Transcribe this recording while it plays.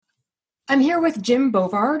I'm here with Jim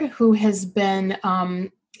Bovard, who has been,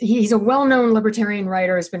 he's a well-known libertarian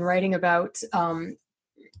writer, has been writing about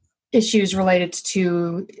issues related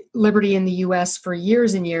to liberty in the U.S. for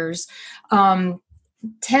years and years. 10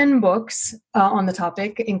 books on the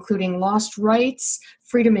topic, including Lost Rights,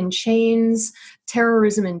 Freedom in Chains,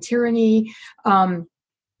 Terrorism and Tyranny.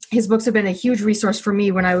 His books have been a huge resource for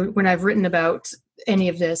me when I've written about any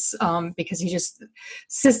of this, because he just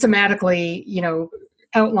systematically,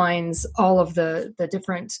 outlines all of the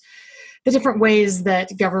different ways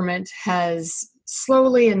that government has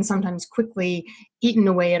slowly and sometimes quickly eaten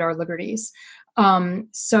away at our liberties.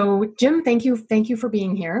 So, Jim, thank you for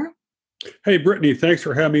being here. Hey, Brittany, thanks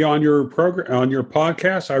for having me on your program, on your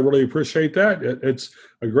podcast. I really appreciate that. It's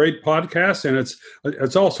a great podcast, and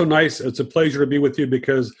it's also nice. It's a pleasure to be with you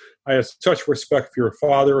because I have such respect for your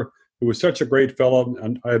father, who was such a great fellow,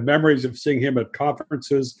 and I have memories of seeing him at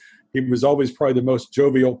conferences. He was always probably the most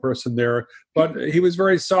jovial person there, but he was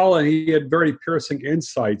very solid. He had very piercing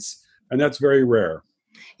insights, and that's very rare.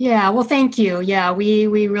 Yeah, well, thank you. Yeah, we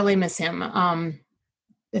really miss him.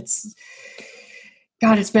 It's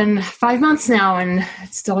been 5 months now, and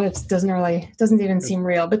it doesn't even seem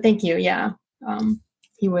real. But thank you. Yeah,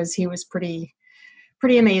 he was pretty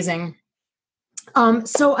amazing.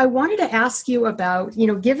 So I wanted to ask you about,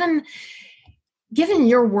 given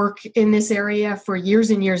your work in this area for years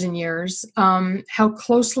and years and years, how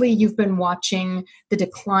closely you've been watching the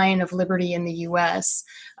decline of liberty in the U.S.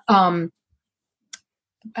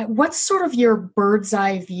 What's sort of your bird's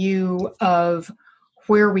eye view of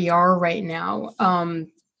where we are right now?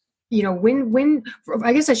 When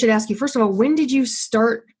I guess I should ask you, first of all, when did you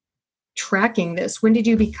start tracking this? When did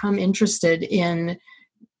you become interested in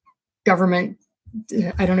government?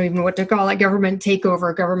 I don't even know what to call it, government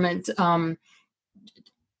takeover, government,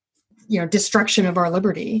 destruction of our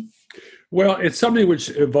liberty. Well, it's something which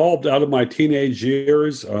evolved out of my teenage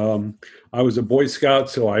years. I was a Boy Scout,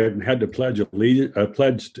 so I had to pledge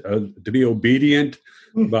to be obedient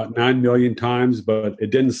about 9 million times, but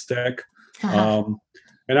it didn't stick. And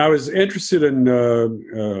I was interested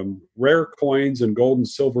in rare coins and gold and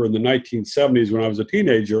silver in the 1970s when I was a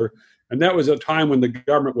teenager. And that was a time when the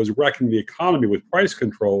government was wrecking the economy with price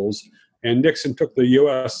controls. And Nixon took the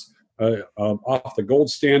U.S. Off the gold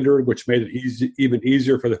standard, which made it even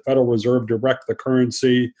easier for the Federal Reserve to wreck the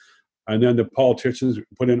currency. And then the politicians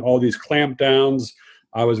put in all these clampdowns.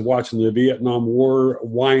 I was watching the Vietnam War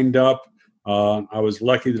wind up. I was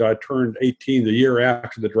lucky that I turned 18 the year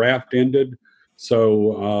after the draft ended.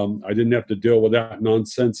 So I didn't have to deal with that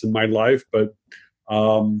nonsense in my life. But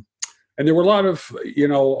and there were a lot of,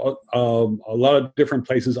 a lot of different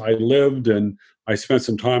places I lived, and I spent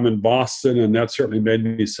some time in Boston, and that certainly made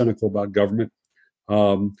me cynical about government.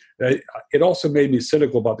 It also made me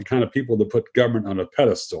cynical about the kind of people that put government on a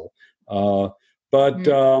pedestal. And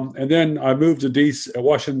then I moved to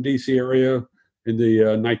Washington, D.C. area in the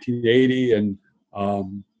 1980, and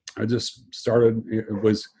I just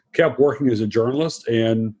kept working as a journalist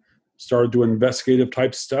and started doing investigative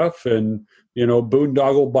type stuff. And,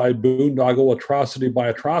 boondoggle by boondoggle, atrocity by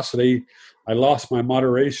atrocity, I lost my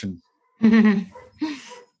moderation.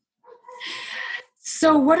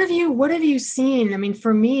 So what have you seen? I mean,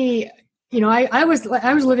 for me, I was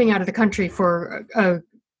living out of the country for a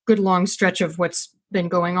good long stretch of what's been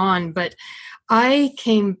going on, but I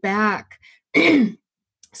came back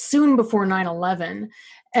soon before 9/11.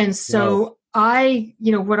 And so wow.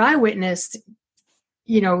 What I witnessed,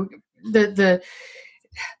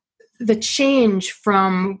 the change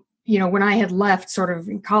from, when I had left sort of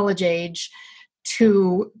in college age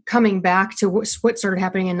to coming back to what started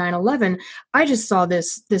happening in 9/11, I just saw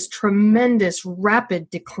this tremendous rapid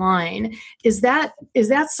decline. Is that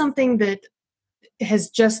something that has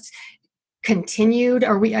just continued?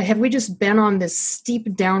 Have we just been on this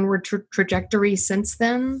steep downward trajectory since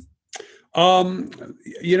then? There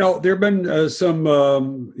have been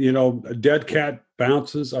some, dead cat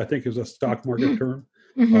bounces, I think is a stock market term.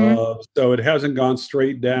 Mm-hmm. So it hasn't gone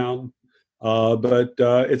straight down, but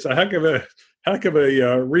it's a heck of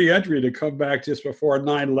a re-entry to come back just before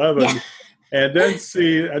 9/11, yeah. and then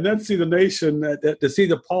see the nation, to see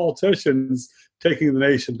the politicians taking the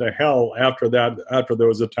nation to hell after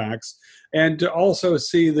those attacks, and to also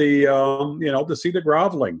see the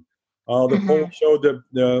groveling. The poll showed that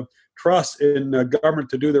the trust in government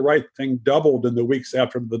to do the right thing doubled in the weeks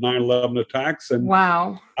after the 9/11 attacks. And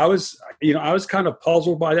wow, I was kind of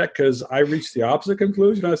puzzled by that because I reached the opposite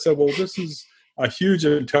conclusion. I said, well, this is a huge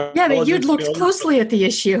intelligence. Yeah, but you'd looked closely at the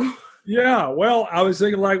issue. Yeah, well, I was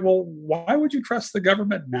thinking why would you trust the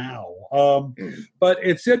government now? But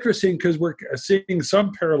it's interesting because we're seeing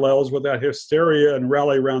some parallels with that hysteria and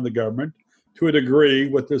rally around the government. to a degree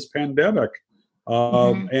with this pandemic.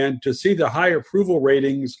 And to see the high approval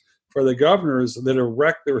ratings for the governors that have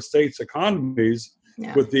wrecked their states' economies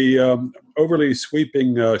with the overly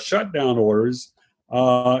sweeping shutdown orders,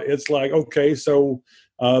 it's like, okay, so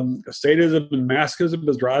statism and masochism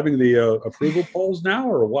is driving the approval polls now,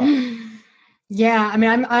 or what? Yeah, I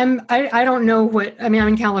mean, I don't know what, I mean, I'm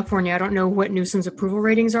in California. I don't know what Newsom's approval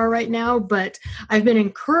ratings are right now, but I've been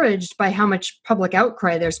encouraged by how much public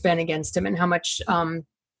outcry there's been against him and how much,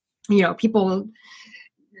 people,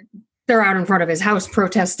 they're out in front of his house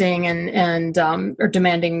protesting and or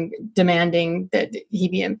demanding that he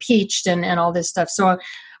be impeached and all this stuff. So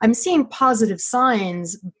I'm seeing positive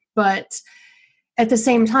signs, but at the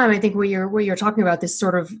same time, I think what you're talking about, this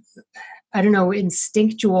sort of, I don't know,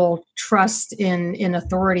 instinctual trust in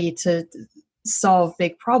authority to solve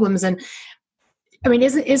big problems. And I mean,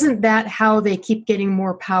 isn't that how they keep getting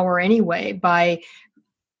more power anyway, by,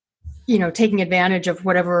 taking advantage of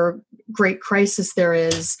whatever great crisis there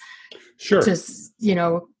is? Sure.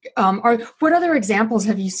 What other examples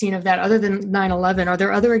have you seen of that other than 9/11? Are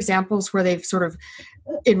there other examples where they've sort of,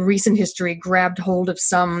 in recent history, grabbed hold of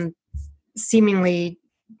some seemingly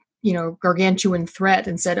gargantuan threat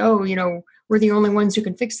and said, oh, we're the only ones who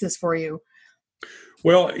can fix this for you?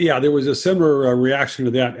 Well, yeah, there was a similar reaction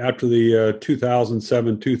to that after the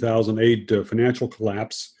 2007-2008 financial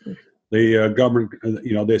collapse. The government,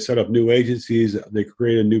 they set up new agencies, they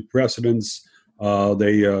created new precedents,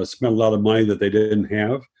 they spent a lot of money that they didn't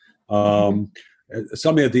have.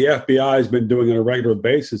 Something that the FBI has been doing on a regular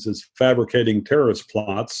basis is fabricating terrorist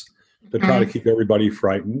plots to try to keep everybody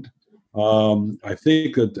frightened. I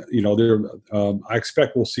think that I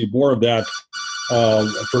expect we'll see more of that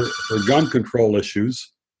for gun control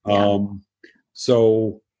issues.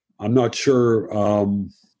 So I'm not sure,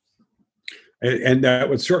 and that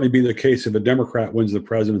would certainly be the case if a Democrat wins the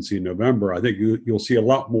presidency in November. I think you'll see a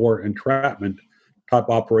lot more entrapment type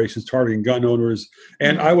operations targeting gun owners,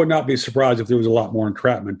 and I would not be surprised if there was a lot more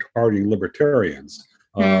entrapment targeting libertarians.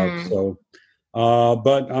 But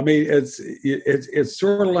I mean, it's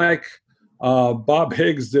sort of like Bob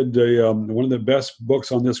Higgs did one of the best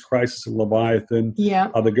books on this crisis of Leviathan,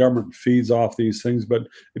 how the government feeds off these things. But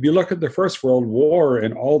if you look at the First World War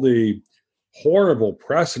and all the horrible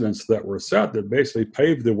precedents that were set that basically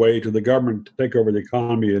paved the way to the government to take over the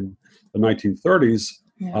economy in the 1930s,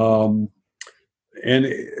 and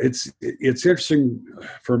it's interesting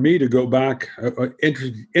for me to go back,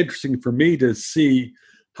 interesting for me to see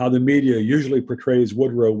how the media usually portrays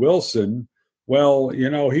Woodrow Wilson. Well,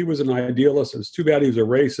 he was an idealist. It was too bad he was a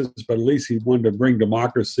racist, but at least he wanted to bring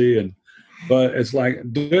democracy. But it's like,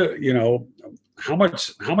 how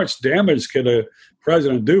much damage can a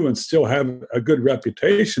president do and still have a good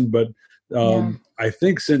reputation? But I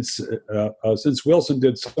think since Wilson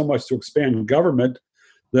did so much to expand government,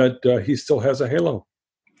 that he still has a halo.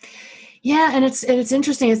 Yeah, and it's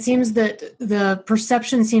interesting. It seems that the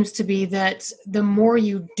perception seems to be that the more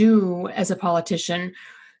you do as a politician,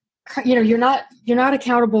 you're not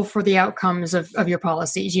accountable for the outcomes of your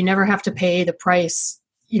policies. You never have to pay the price,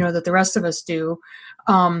 that the rest of us do.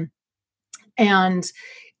 And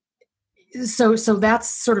so that's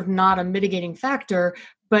sort of not a mitigating factor,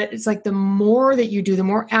 but it's like the more that you do, the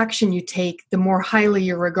more action you take, the more highly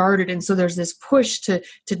you're regarded. And so there's this push to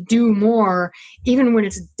do more, even when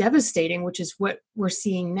it's devastating, which is what we're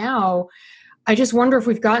seeing now. I just wonder if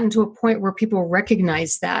we've gotten to a point where people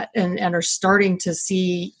recognize that and are starting to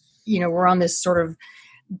see, we're on this sort of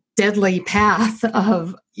deadly path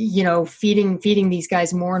of, feeding these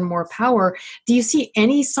guys more and more power. Do you see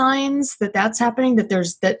any signs that that's happening,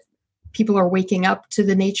 that people are waking up to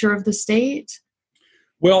the nature of the state?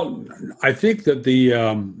 Well, I think that the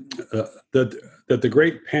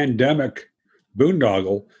great pandemic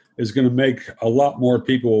boondoggle is going to make a lot more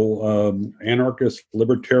people anarchist,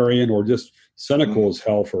 libertarian, or just cynical as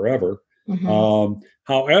hell forever.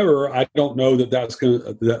 However, I don't know that that's going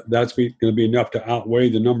to be enough to outweigh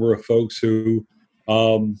the number of folks who,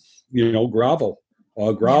 grovel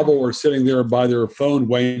or sitting there by their phone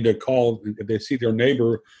waiting to call if they see their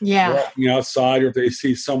neighbor walking outside, or if they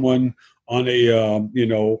see someone on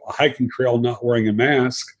a hiking trail not wearing a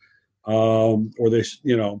mask, or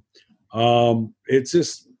it's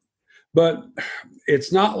just. But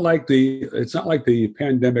it's not like the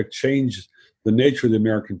pandemic changed the nature of the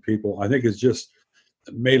American people. I think it's just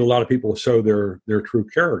made a lot of people show their true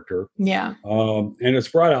character. Yeah. And it's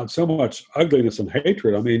brought out so much ugliness and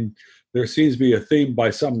hatred. I mean, there seems to be a theme by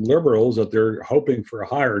some liberals that they're hoping for a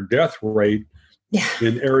higher death rate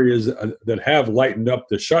in areas that have lightened up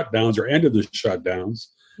the shutdowns or ended the shutdowns.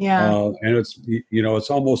 Yeah. And it's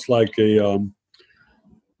almost like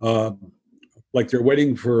like they're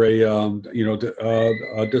waiting for a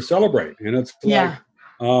to celebrate, and it's like Yeah.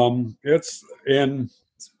 it's and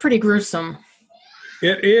It's pretty gruesome.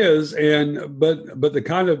 it is, and but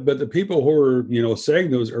the people who are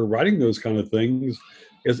saying those or writing those kind of things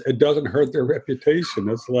is it doesn't hurt their reputation.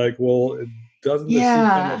 It's like, well, doesn't this seem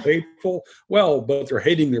kind of Yeah. hateful? Well, but they're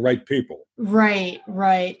hating the right people. Right,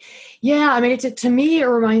 right. Yeah, I mean, to me, it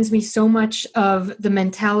reminds me so much of the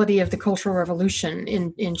mentality of the Cultural Revolution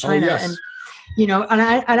in Oh China. And,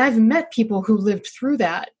 yes. I've met people who lived through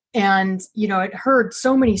that, and, I'd heard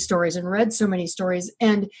so many stories and read so many stories.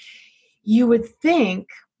 And you would think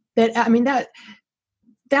that, I mean, that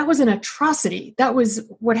was an atrocity. That was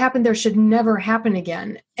what happened there should never happen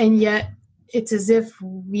again. And yet it's as if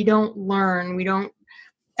we don't learn, we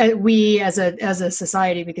as a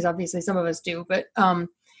society, because obviously some of us do, but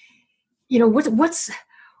what's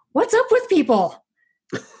up with people?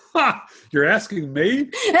 You're asking me?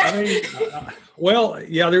 I mean, well,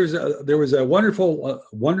 yeah. There was a wonderful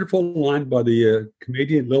line by the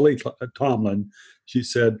comedian Lily Tomlin. She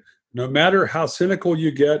said, "No matter how cynical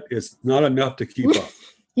you get, it's not enough to keep up."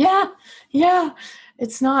 Yeah,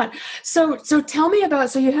 it's not. So tell me about.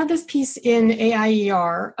 So you have this piece in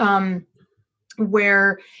AIER.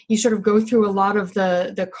 Where you sort of go through a lot of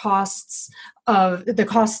the costs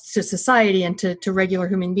to society and to regular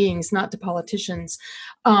human beings, not to politicians,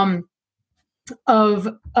 of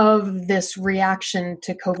this reaction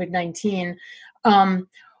to COVID-19.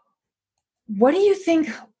 What do you think?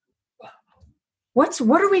 What's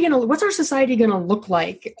our society gonna look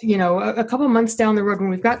like? A couple months down the road, when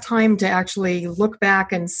we've got time to actually look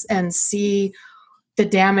back and see the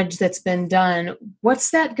damage that's been done. What's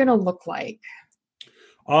that gonna look like?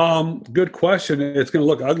 Good question. It's going to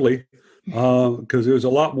look ugly because there's a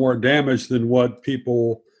lot more damage than what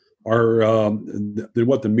people are, than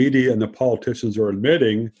what the media and the politicians are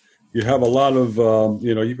admitting. You have a lot of,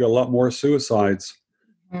 you've got a lot more suicides.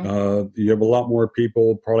 You have a lot more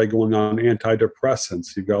people probably going on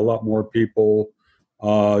antidepressants. You've got a lot more people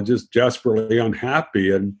just desperately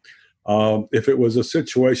unhappy. And if it was a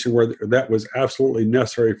situation where that was absolutely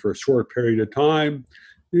necessary for a short period of time,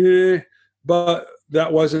 but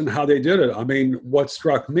that wasn't how they did it. I mean, what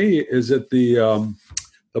struck me is that the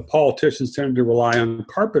politicians tended to rely on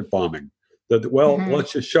carpet bombing. That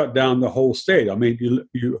let's just shut down the whole state. I mean,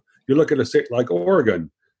 you look at a state like Oregon.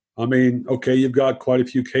 I mean, okay, you've got quite a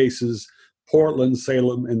few cases. Portland,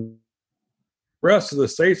 Salem, and the rest of the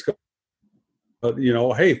states go,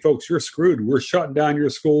 hey, folks, you're screwed. We're shutting down your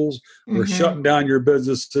schools. We're shutting down your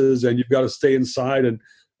businesses, and you've got to stay inside.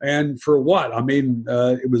 And for what? I mean,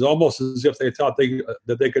 it was almost as if they thought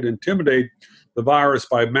that they could intimidate the virus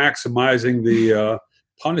by maximizing the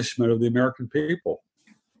punishment of the American people.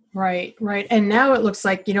 Right. And now it looks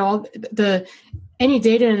like, any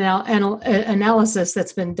data analysis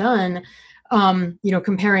that's been done,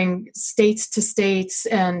 comparing states to states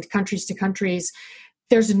and countries to countries,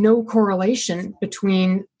 there's no correlation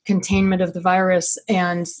between containment of the virus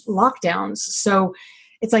and lockdowns. So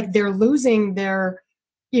it's like they're losing their,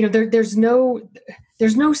 there's no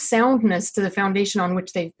soundness to the foundation on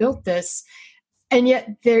which they've built this. And yet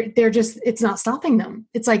they're just, it's not stopping them.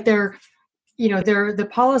 It's like they're the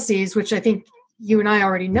policies, which I think you and I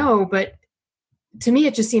already know, but to me,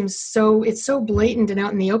 it just seems it's so blatant and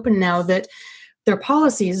out in the open now that their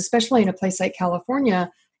policies, especially in a place like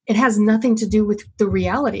California, it has nothing to do with the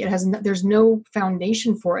reality. There's no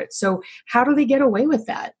foundation for it. So how do they get away with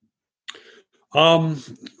that?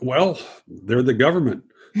 Well, they're the government.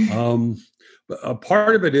 A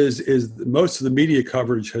part of it is most of the media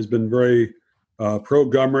coverage has been very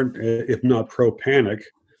pro-government, if not pro-panic.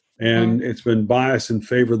 And it's been biased in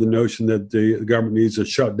favor of the notion that the government needs to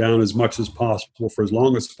shut down as much as possible for as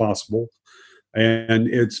long as possible. And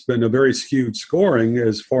it's been a very skewed scoring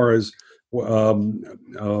as far as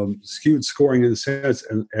skewed scoring in the sense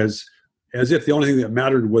as if the only thing that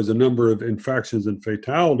mattered was the number of infections and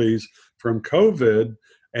fatalities from COVID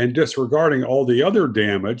and disregarding all the other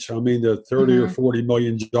damage. I mean, the 30 or 40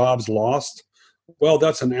 million jobs lost. Well,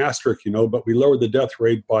 that's an asterisk, but we lowered the death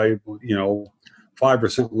rate by,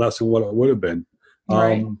 5% less than what it would have been.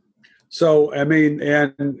 Right. So, I mean,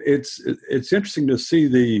 and it's interesting to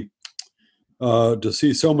see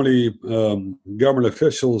so many government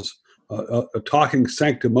officials talking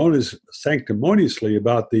sanctimoniously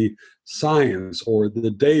about the science or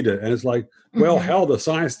the data, and it's like, well, hell, the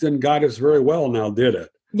science didn't guide us very well now, did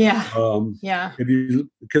it? Yeah.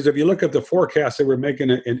 Because if you look at the forecast they were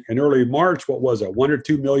making in early March, what was it? 1 or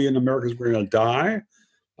 2 million Americans were going to die.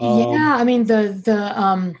 I mean,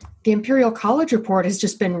 the Imperial College report has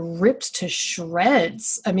just been ripped to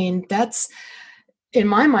shreds. I mean, in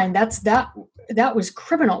my mind, that was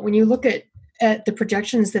criminal. When you look at the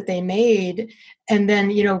projections that they made, and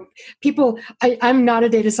then, people, I'm not a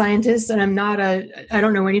data scientist, and I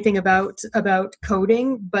don't know anything about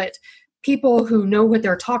coding, but people who know what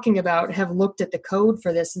they're talking about have looked at the code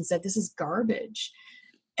for this and said, this is garbage.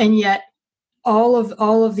 And yet all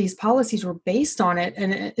of these policies were based on it.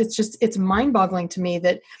 And it's mind boggling to me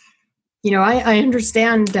that, I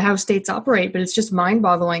understand how states operate, but it's just mind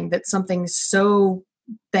boggling that something so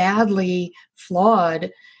badly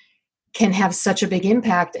flawed can have such a big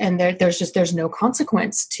impact, and there's no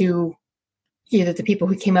consequence to either the people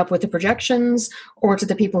who came up with the projections or to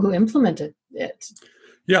the people who implemented it.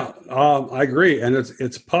 Yeah, I agree, and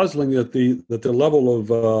it's puzzling that the level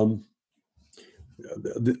of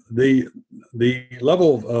the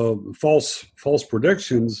level of false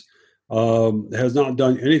predictions has not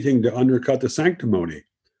done anything to undercut the sanctimony.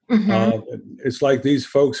 It's like these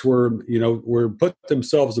folks were put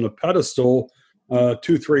themselves on a pedestal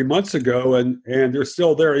 2-3 months ago, and they're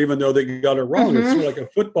still there even though they got it wrong. It's sort of like a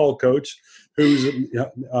football coach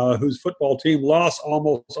whose football team lost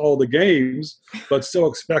almost all the games, but still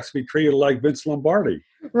expects to be treated like Vince Lombardi.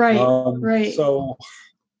 Right. Right. So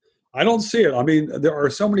I don't see it. I mean, there are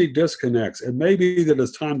so many disconnects. It may be that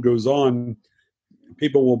as time goes on,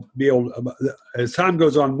 people will be able. As time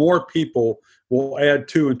goes on, more people will add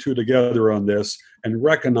 2 and 2 together on this and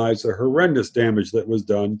recognize the horrendous damage that was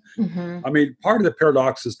done. I mean, part of the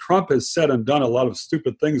paradox is Trump has said and done a lot of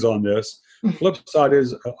stupid things on this. The flip side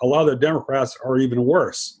is a lot of the Democrats are even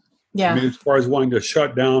worse. Yeah. I mean, as far as wanting to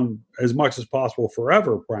shut down as much as possible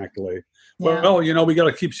forever, practically. Yeah. Well, we got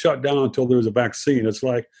to keep shut down until there's a vaccine. It's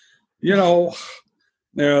like,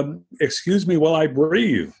 excuse me while I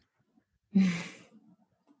breathe.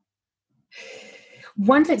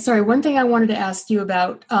 One thing I wanted to ask you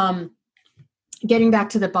about, getting back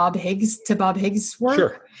to Bob Higgs' work.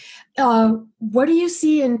 Sure. What do you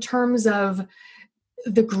see in terms of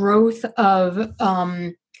the growth of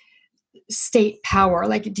state power?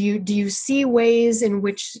 Like, do you see ways in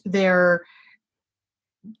which they're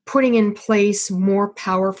putting in place more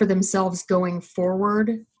power for themselves going forward?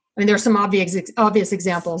 I mean, there are some obvious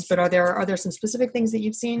examples, but are there some specific things that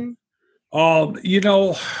you've seen?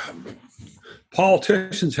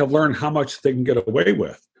 Politicians have learned how much they can get away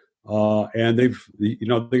with, and they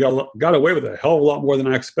got away with a hell of a lot more than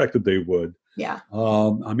I expected they would. Yeah.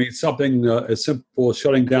 I mean, something as simple as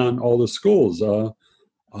shutting down all the schools.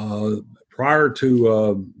 Prior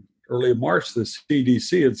to early March, the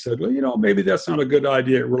CDC had said, well, maybe that's not a good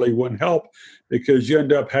idea. It really wouldn't help because you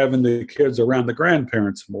end up having the kids around the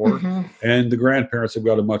grandparents more, and the grandparents have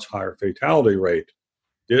got a much higher fatality rate.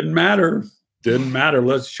 Didn't matter.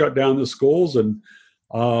 Let's shut down the schools. And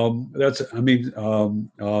I'm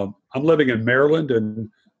living in Maryland,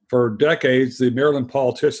 and for decades, the Maryland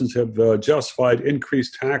politicians have justified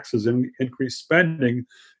increased taxes and increased spending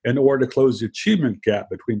in order to close the achievement gap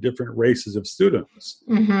between different races of students.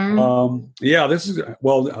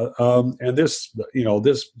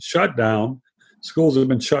 This shutdown, schools have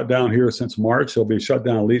been shut down here since March. They'll be shut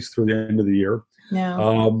down at least through the end of the year.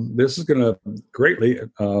 This is going to greatly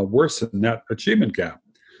worsen that achievement gap.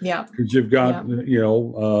 Yeah, because you've got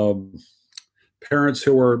parents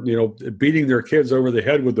who are beating their kids over the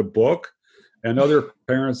head with a book, and other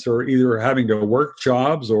parents are either having to work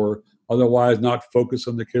jobs or otherwise not focus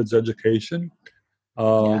on the kids' education.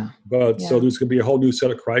 So there's going to be a whole new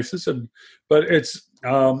set of crises. But it's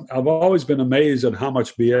I've always been amazed at how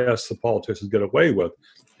much BS the politicians get away with,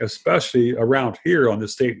 especially around here on the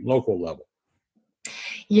state and local level.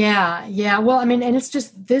 Yeah. Well, I mean, and it's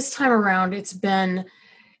just this time around, it's been,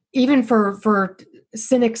 even for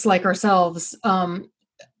cynics like ourselves,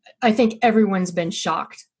 I think everyone's been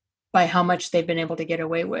shocked by how much they've been able to get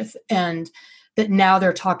away with. And that now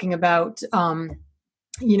they're talking about,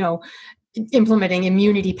 implementing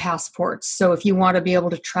immunity passports. So if you want to be able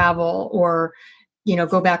to travel or,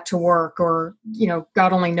 go back to work or,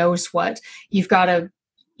 God only knows what, you've got to,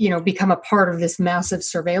 become a part of this massive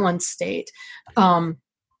surveillance state. There's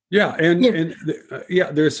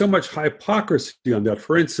so much hypocrisy on that.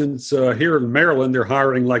 For instance, here in Maryland, they're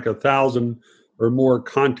hiring like 1,000 or more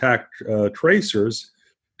contact tracers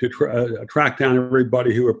to track down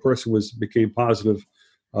everybody who a person became positive,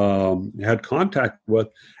 had contact with.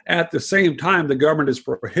 At the same time, the government is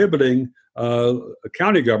prohibiting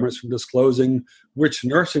county governments from disclosing which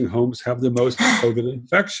nursing homes have the most COVID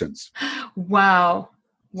infections. Wow.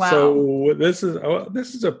 So this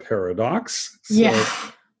is a paradox.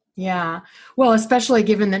 Yeah. Well, especially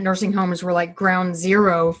given that nursing homes were like ground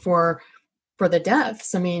zero for for the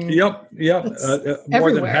deaths. I mean, yep. More than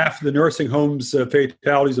everywhere. half of the nursing homes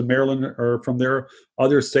fatalities in Maryland are from there.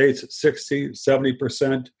 Other states, 60,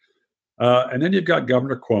 70%. And then you've got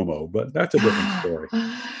Governor Cuomo, but that's a different story.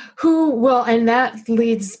 Well, and that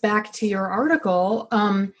leads back to your article.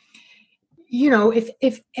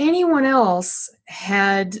 If anyone else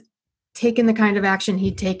had taken the kind of action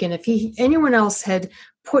he'd taken, if anyone else had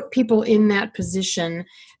put people in that position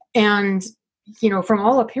and, from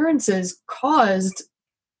all appearances caused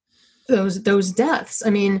those deaths. I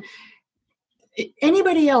mean,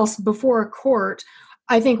 anybody else before a court,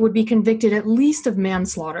 I think, would be convicted at least of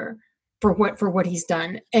manslaughter for what he's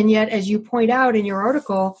done. And yet, as you point out in your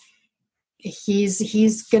article, he's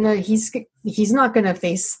not gonna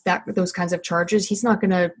face those kinds of charges. He's not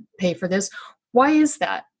gonna pay for this. Why is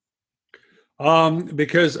that?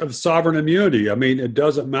 Because of sovereign immunity. I mean, it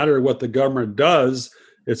doesn't matter what the government does.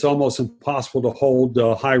 It's almost impossible to hold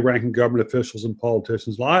high-ranking government officials and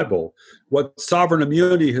politicians liable. What sovereign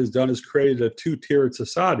immunity has done is created a two-tiered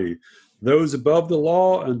society: those above the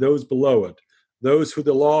law and those below it. Those who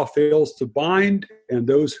the law fails to bind and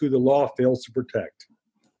those who the law fails to protect.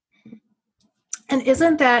 And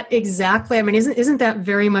isn't that exactly, I mean, isn't that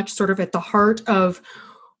very much sort of at the heart of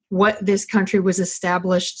what this country was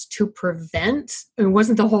established to prevent? It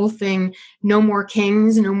wasn't the whole thing, no more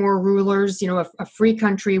kings, no more rulers, a free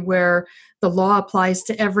country where the law applies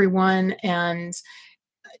to everyone and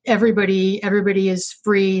everybody is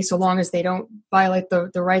free so long as they don't violate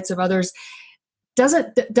the rights of others.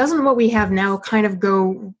 Doesn't what we have now kind of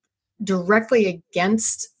go directly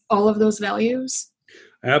against all of those values?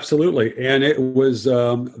 Absolutely. And it was,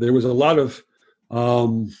 there was a lot of,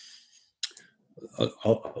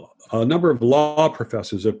 a number of law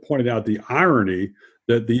professors have pointed out the irony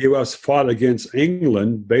that the U.S. fought against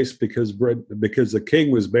England because the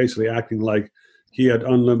king was basically acting like he had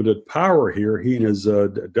unlimited power here, he and his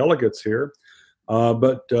delegates here.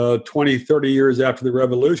 But 20, 30 years after the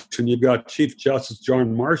revolution, you've got Chief Justice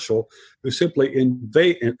John Marshall, who simply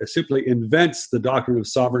invents the doctrine of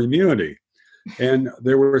sovereign immunity. And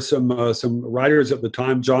there were some writers at the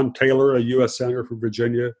time, John Taylor, a U.S. Senator from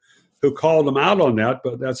Virginia, who called him out on that,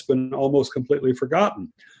 but that's been almost completely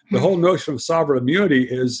forgotten. The whole notion of sovereign immunity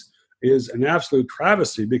is an absolute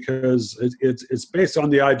travesty because it's based on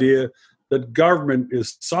the idea that government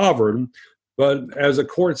is sovereign, but as the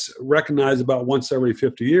courts recognize about once every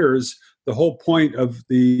 50 years, the whole point of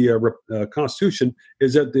the Constitution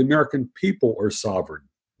is that the American people are sovereign.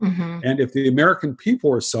 Mm-hmm. And if the American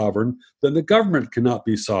people are sovereign, then the government cannot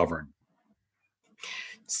be sovereign.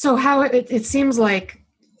 So how it seems like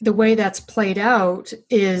the way that's played out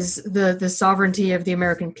is the sovereignty of the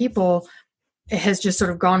American people has just sort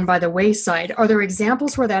of gone by the wayside. Are there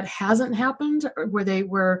examples where that hasn't happened, or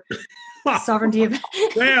where sovereignty of...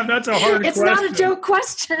 Damn, that's a hard it's question. It's not a joke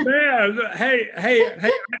question. Man,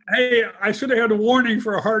 hey, I should have had a warning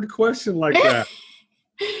for a hard question like that.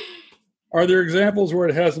 Are there examples where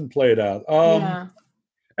it hasn't played out? Yeah.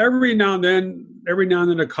 Every now and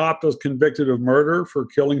then a cop is convicted of murder for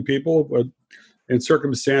killing people, but in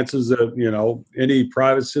circumstances that, any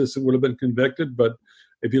private citizen would have been convicted. But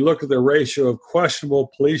if you look at the ratio of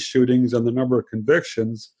questionable police shootings and the number of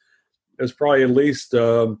convictions, there's probably at least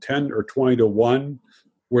 10 or 20 to 1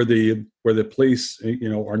 where the police,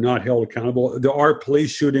 are not held accountable. There are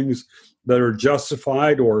police shootings that are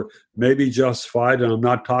justified or maybe justified, and I'm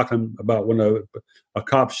not talking about when a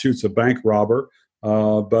cop shoots a bank robber.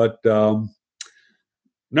 But no,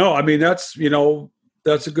 I mean, that's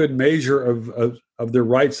a good measure of the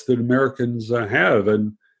rights that Americans have.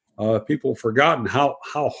 And people have forgotten how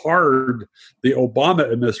hard the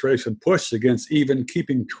Obama administration pushed against even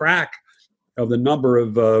keeping track of the number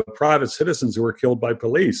of private citizens who were killed by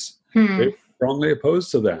police. They were strongly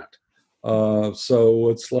opposed to that. So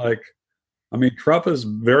it's like, I mean, Trump is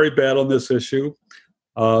very bad on this issue,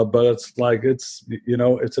 but it's like it's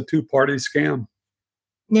a two-party scam.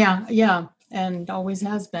 Yeah, and always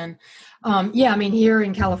has been. I mean, here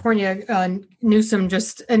in California, Newsom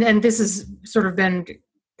just and this has sort of been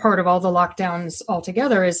part of all the lockdowns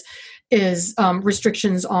altogether is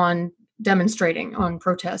restrictions on demonstrating, on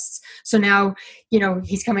protests. So now,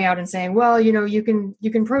 he's coming out and saying, well, you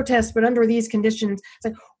can protest, but under these conditions. It's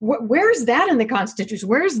like, where's that in the Constitution?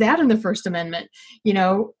 Where's that in the First Amendment?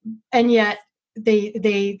 And yet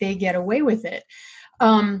they get away with it.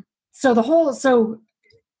 The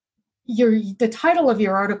title of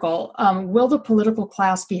your article, will the political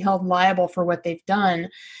class be held liable for what they've done?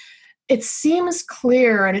 It seems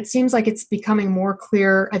clear, and it seems like it's becoming more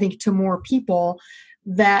clear, I think, to more people,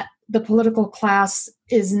 that the political class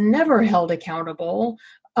is never held accountable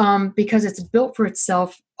because it's built for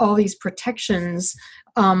itself all these protections,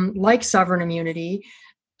 like sovereign immunity,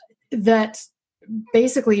 that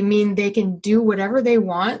basically mean they can do whatever they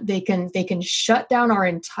want. They can shut down our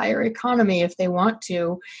entire economy if they want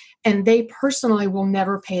to, and they personally will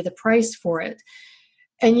never pay the price for it.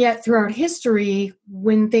 And yet throughout history,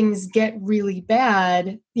 when things get really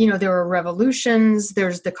bad, there are revolutions,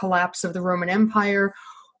 there's the collapse of the Roman Empire.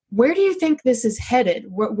 Where do you think this is headed?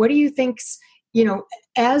 What do you think's,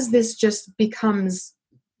 as this just becomes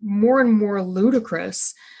more and more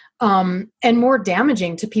ludicrous, and more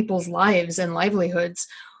damaging to people's lives and livelihoods,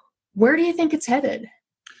 where do you think it's headed?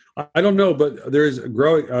 I don't know, but there's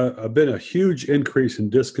been a huge increase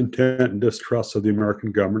in discontent and distrust of the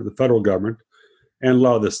American government, the federal government, and a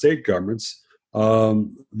lot of the state governments.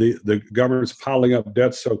 The government's piling up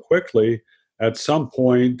debt so quickly. At some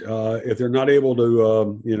point, if they're not able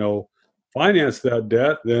to, finance that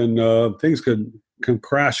debt, then things could come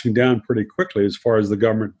crashing down pretty quickly as far as the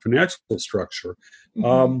government financial structure.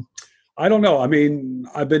 Mm-hmm. I don't know. I mean,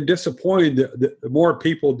 I've been disappointed that more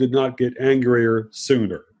people did not get angrier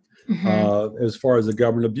sooner. Mm-hmm. As far as the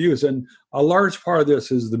government abuse. And a large part of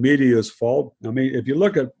this is the media's fault. I mean, if you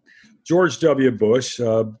look at George W. Bush,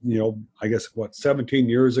 I guess, 17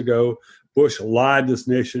 years ago, Bush lied this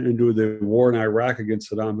nation into the war in Iraq against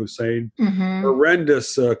Saddam Hussein. Mm-hmm.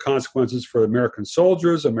 Horrendous consequences for American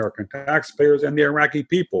soldiers, American taxpayers, and the Iraqi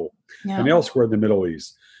people, and elsewhere in the Middle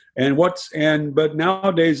East. But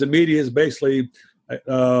nowadays the media is basically,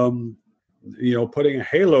 putting a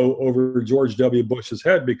halo over George W. Bush's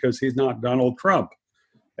head because he's not Donald Trump.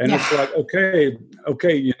 And it's like, okay,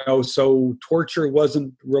 so torture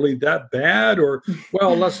wasn't really that bad, or,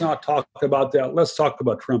 well, let's not talk about that. Let's talk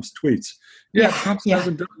about Trump's tweets. Trump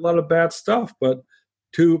hasn't done a lot of bad stuff, but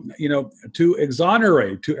to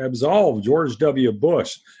exonerate, to absolve George W.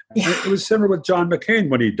 Bush, it was similar with John McCain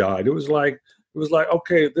when he died. It was like,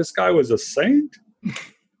 okay, this guy was a saint.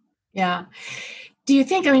 Yeah. Do you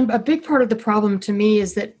think, a big part of the problem to me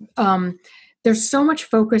is that there's so much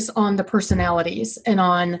focus on the personalities and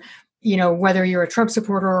on, whether you're a Trump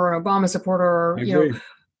supporter or an Obama supporter, or,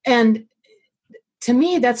 and to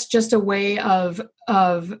me, that's just a way of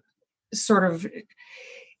sort of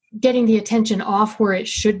getting the attention off where it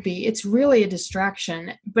should be. It's really a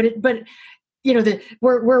distraction, but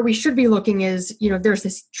where we should be looking is, there's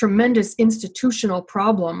this tremendous institutional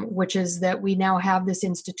problem, which is that we now have this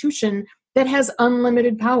institution that has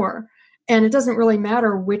unlimited power. And it doesn't really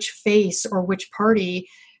matter which face or which party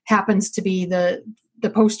happens to be the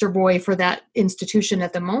poster boy for that institution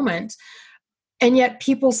at the moment. And yet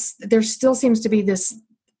there still seems to be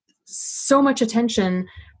so much attention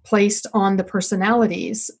placed on the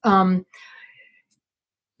personalities.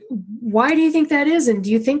 Why do you think that is? And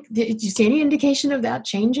did you see any indication of that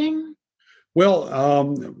changing? Well,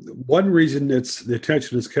 one reason the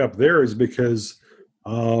attention is kept there is because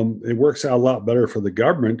it works out a lot better for the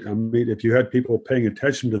government. I mean, if you had people paying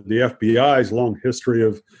attention to the FBI's long history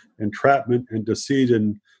of entrapment and deceit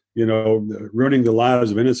and, ruining the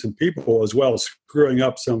lives of innocent people, as well as screwing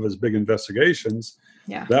up some of his big investigations,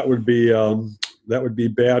 that would be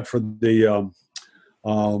bad for the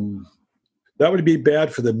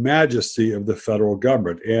majesty of the federal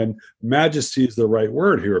government. And majesty is the right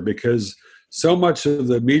word here, because so much of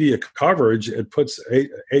the media coverage, it puts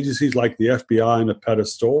agencies like the FBI on a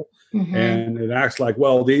pedestal, mm-hmm. and it acts like,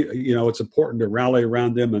 well, it's important to rally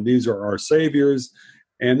around them, and these are our saviors.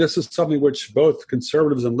 And this is something which both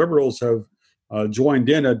conservatives and liberals have joined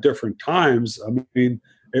in at different times. I mean,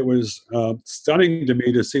 it was stunning to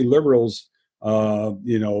me to see liberals,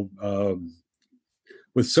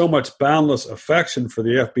 with so much boundless affection for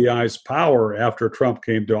the FBI's power after Trump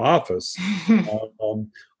came to office.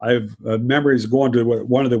 I have memories going to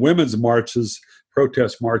one of the women's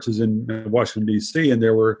protest marches in Washington, D.C., and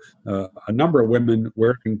there were a number of women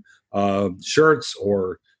wearing shirts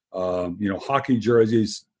or, hockey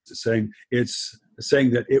jerseys saying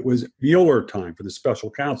that it was Mueller time for the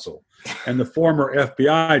special counsel and the former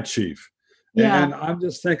FBI chief. Yeah. And I'm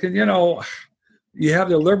just thinking, you have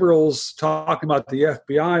the liberals talking about the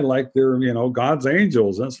FBI like they're, God's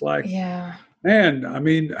angels. And it's like, man, I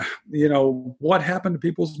mean, what happened to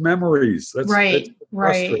people's memories? That's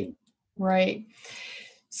frustrating. Right.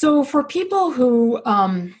 So for people who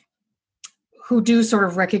do sort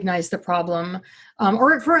of recognize the problem,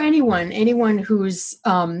 or for anyone who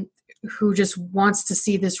just wants to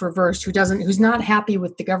see this reversed, who's not happy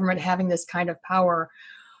with the government having this kind of power,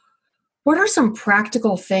 what are some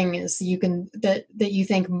practical things that you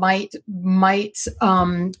think might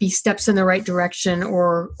be steps in the right direction,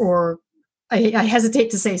 or I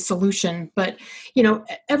hesitate to say solution, but,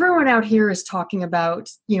 everyone out here is talking about,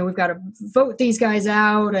 we've got to vote these guys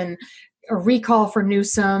out and a recall for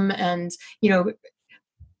Newsom. And,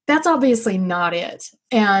 that's obviously not it.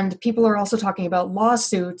 And people are also talking about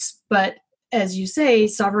lawsuits, but as you say,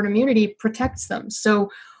 sovereign immunity protects them. So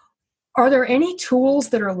are there any tools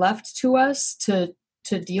that are left to us to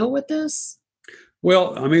deal with this?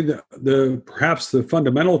 Well, I mean, the perhaps the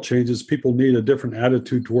fundamental changes, people need a different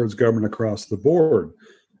attitude towards government across the board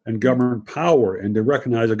and government power, and to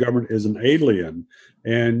recognize a government is an alien,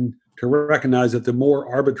 and to recognize that the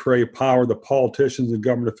more arbitrary power the politicians and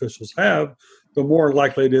government officials have, the more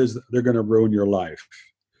likely it is that they're going to ruin your life,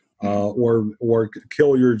 or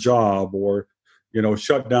kill your job, or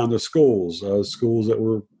shut down the schools that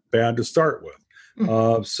were bad to start with.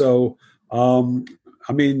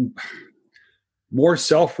 I mean, more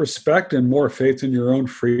self-respect and more faith in your own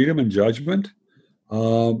freedom and judgment.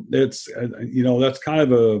 It's that's kind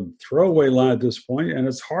of a throwaway line at this point, and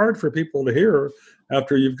it's hard for people to hear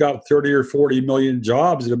after you've got 30 or 40 million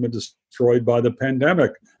jobs that have been destroyed by the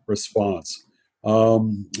pandemic response.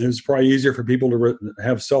 It was probably easier for people to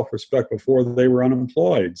have self-respect before they were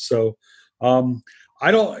unemployed. So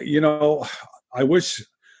I don't, I wish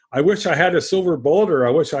I had a silver bullet, or I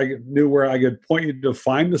wish I knew where I could point you to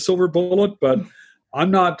find the silver bullet, but I'm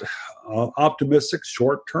not optimistic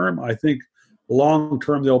short term. I think long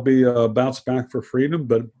term there'll be a bounce back for freedom,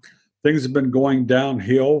 but things have been going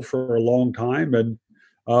downhill for a long time, and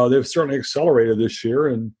they've certainly accelerated this year.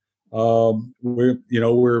 And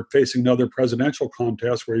we're facing another presidential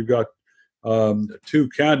contest where you've got two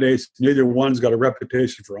candidates. Neither one's got a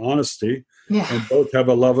reputation for honesty, and both have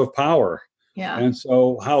a love of power. Yeah. And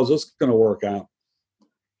so, how's this going to work out?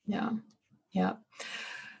 Yeah.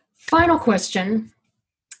 Final question.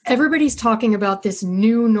 Everybody's talking about this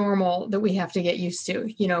new normal that we have to get used to,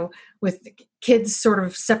 with kids sort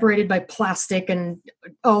of separated by plastic and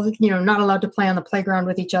all, not allowed to play on the playground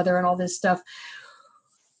with each other and all this stuff.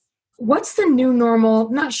 What's the new normal?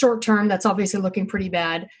 Not short term, that's obviously looking pretty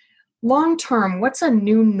bad. Long term, what's a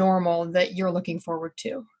new normal that you're looking forward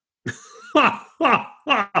to?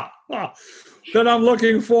 That I'm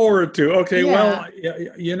looking forward to. Okay, well,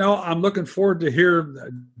 I'm looking forward to hear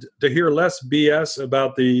less BS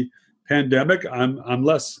about the pandemic. I'm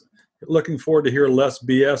less looking forward to hear less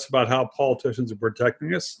BS about how politicians are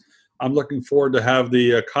protecting us. I'm looking forward to have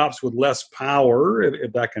the cops with less power,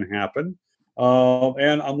 if that can happen.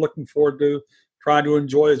 And I'm looking forward to trying to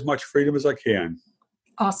enjoy as much freedom as I can.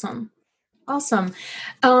 Awesome.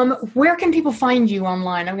 Where can people find you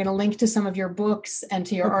online? I'm going to link to some of your books and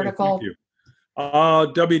to your article. Thank you.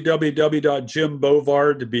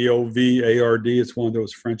 www.jimbovard, B-O-V-A-R-D. It's one of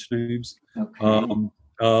those French names. Okay.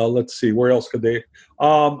 Let's see, where else could they?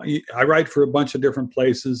 I write for a bunch of different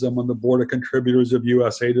places. I'm on the board of contributors of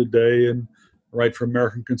USA Today, and I write for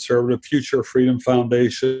American Conservative, Future Freedom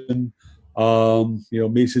Foundation,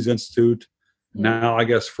 Mises Institute. Now, I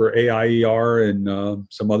guess for AIER and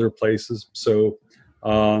some other places. So,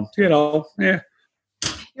 you're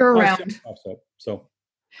around. So,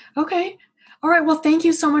 okay. All right. Well, thank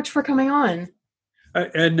you so much for coming on.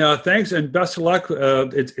 And thanks and best of luck.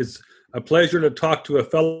 It's a pleasure to talk to a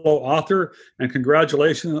fellow author, and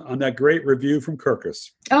congratulations on that great review from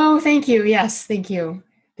Kirkus. Oh, thank you. Yes. Thank you.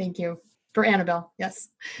 Thank you for Annabelle. Yes.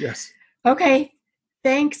 Yes. Okay.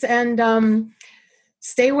 Thanks. And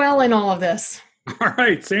stay well in all of this. All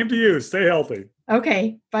right. Same to you. Stay healthy.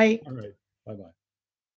 Okay. Bye. All right. Bye-bye.